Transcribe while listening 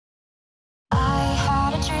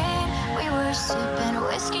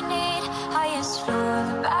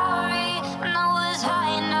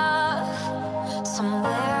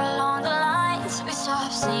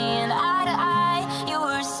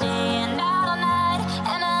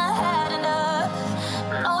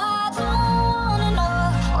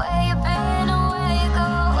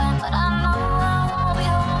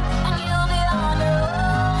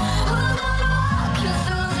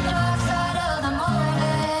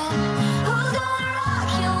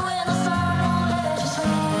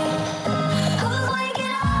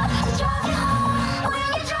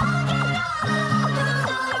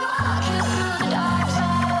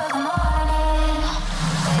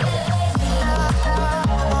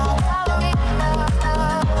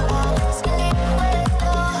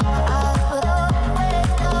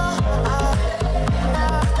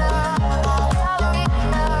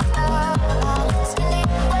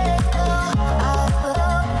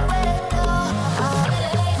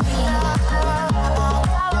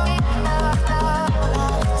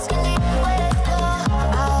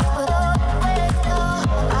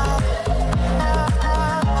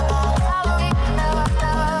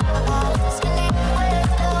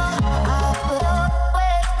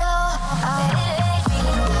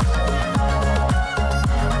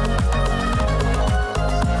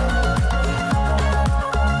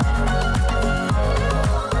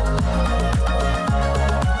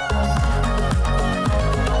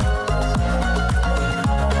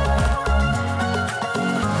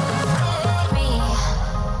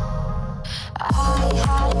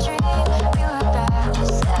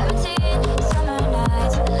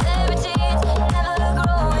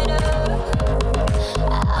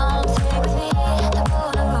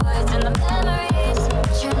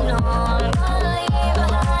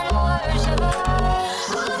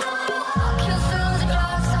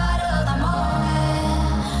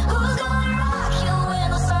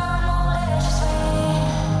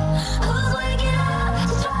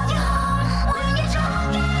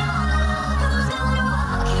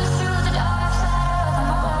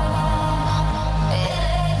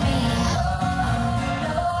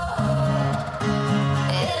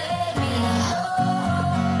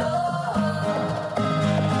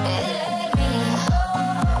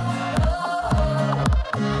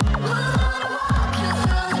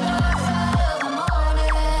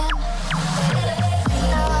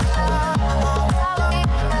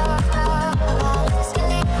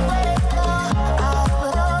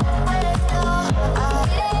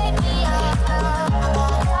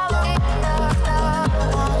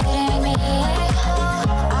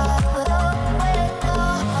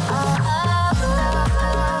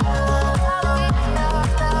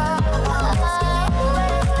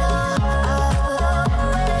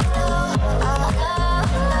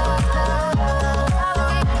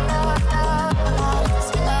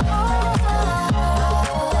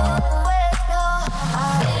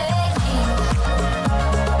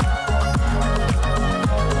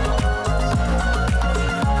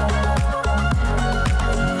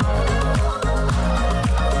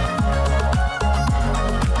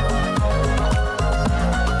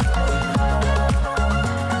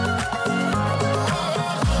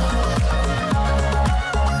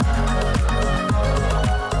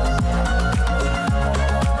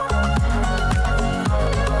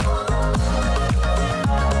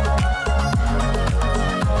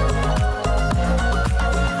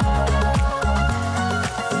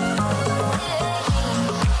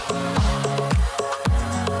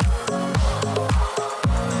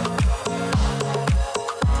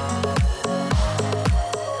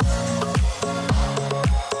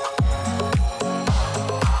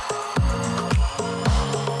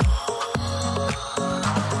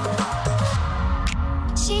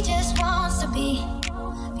to be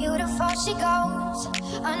beautiful, she goes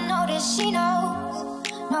unnoticed, she knows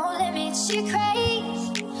no limits, she craves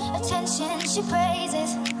attention, she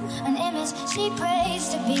praises an image she prays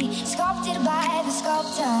to be sculpted by the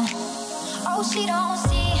sculptor. Oh, she don't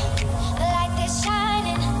see the light that's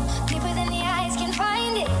shining deeper than the eyes can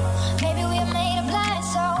find it. Maybe we are made of blind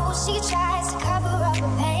souls. She tries to cover up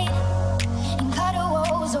her pain and cut her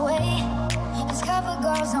woes away. Cause cover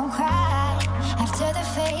girls don't cry after their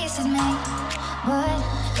face is made. But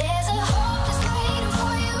there's a hope that's waiting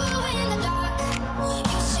for you in the dark.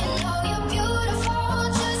 You should know you're beautiful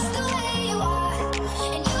just the way you are.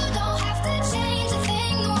 And you don't have to change a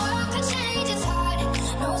thing, the world could change its heart.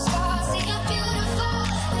 No scars, see you're beautiful,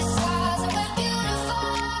 the stars are we're beautiful.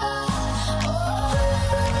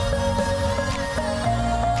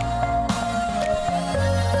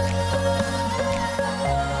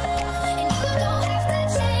 And you don't have to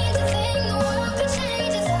change a thing, the world could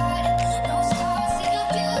change its heart. No scars, see you're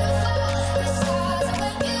beautiful, the stars are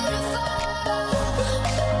we're beautiful.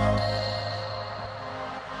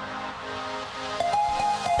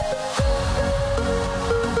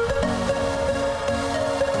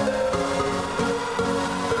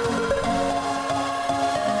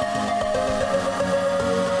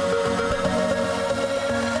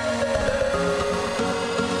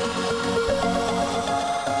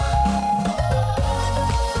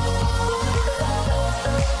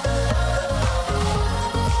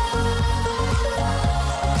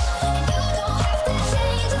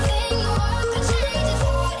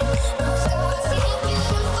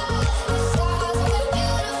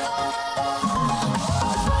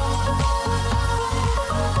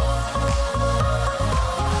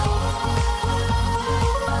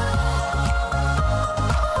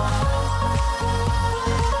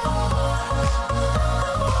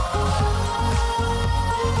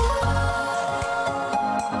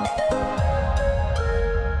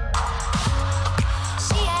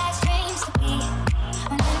 She has dreams to be,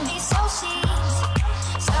 and then be so she's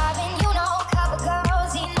starving, you know, cover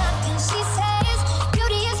girls eat nothing. She says,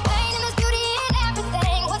 beauty is pain and there's beauty in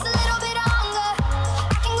everything. What's a little bit of hunger?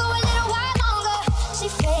 I can go a little while longer. She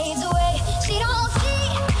fades away, she don't see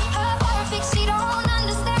her perfect, she don't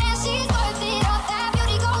understand she's worth it. All that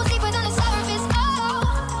beauty goes deeper than the surface. Oh,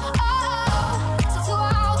 oh. So to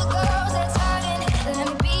all the girls that's hurting, let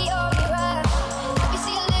me be your mirror. Help you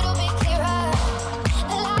see a little bit clearer.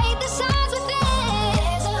 The light that shines within.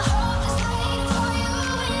 There's a hope that's waiting for you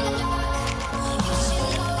in the dark. You should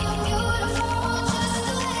know you're beautiful just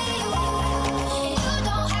the way you are. And you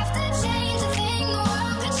don't have to change a thing, the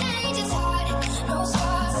world could change its heart. No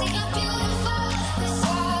scars, see you're beautiful, the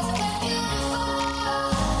stars are we're beautiful.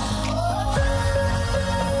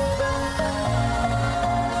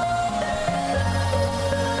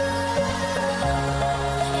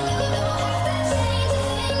 And you don't have to change a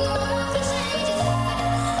thing, the world could change its heart.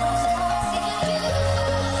 No scars, see you're beautiful,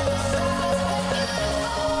 the stars are we're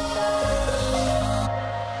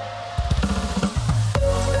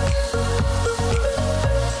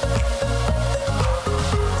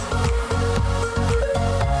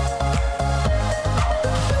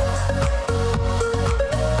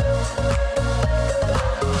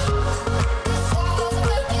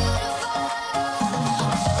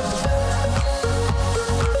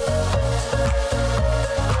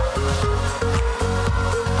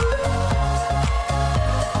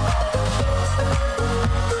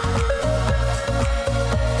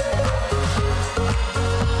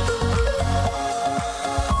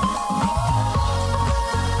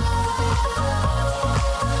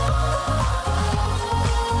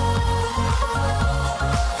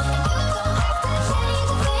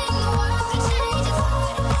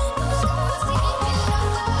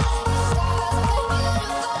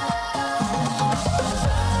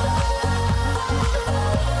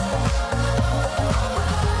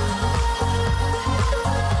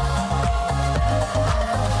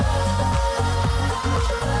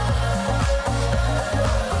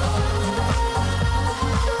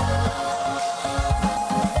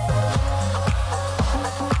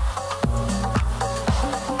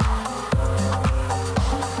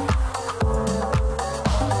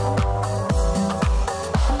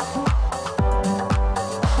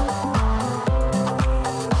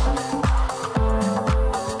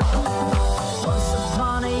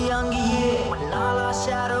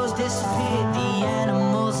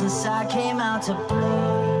to play.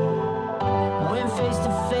 Went face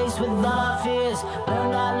to face with all our fears,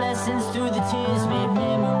 learned our lessons through the tears, made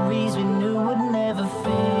memories we knew would never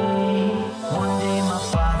fade. One day my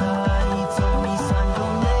father, he told me, son,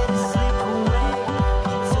 don't let it slip away.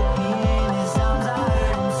 He took me in his arms, I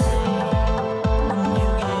heard him say, when you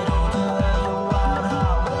get older,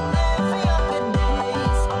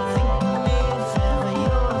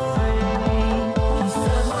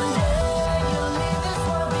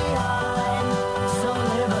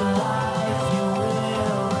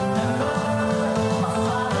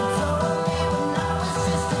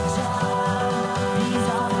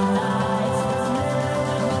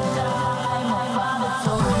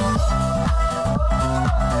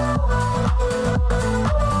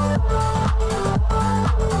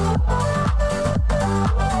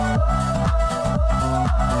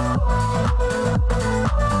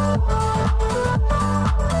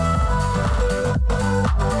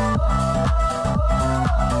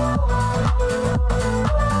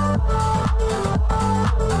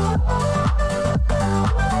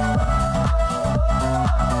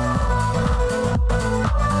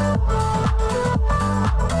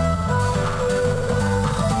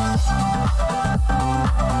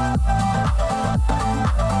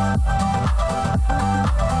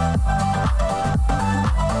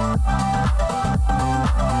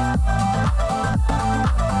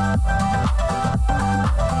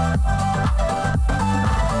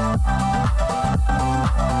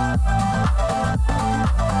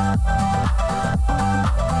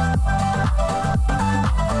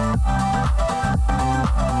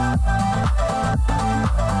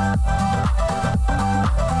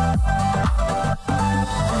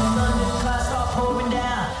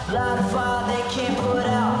 Light a fire they can't put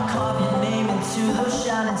out. Carve your name into those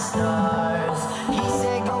shining stars. He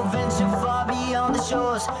said go venture far beyond the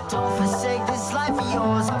shores. Don't forsake this life of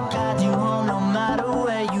yours. I'll guide you home no matter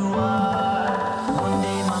where you are. One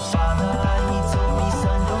day my father, he told me,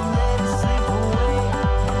 son, don't let it slip away.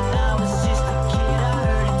 When I was just a kid, I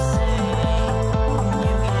heard him say, when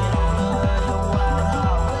you get older, the wild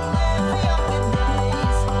heart will live younger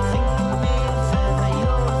days. Think of me if ever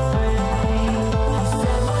you're afraid. He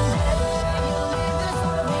said one day you'll leave this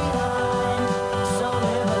world behind, so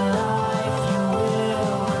live a life you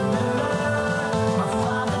will remember. My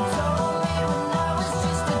father told me when I was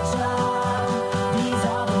just a child, these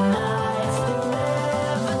are the nights that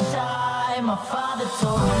never die. My father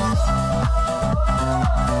told me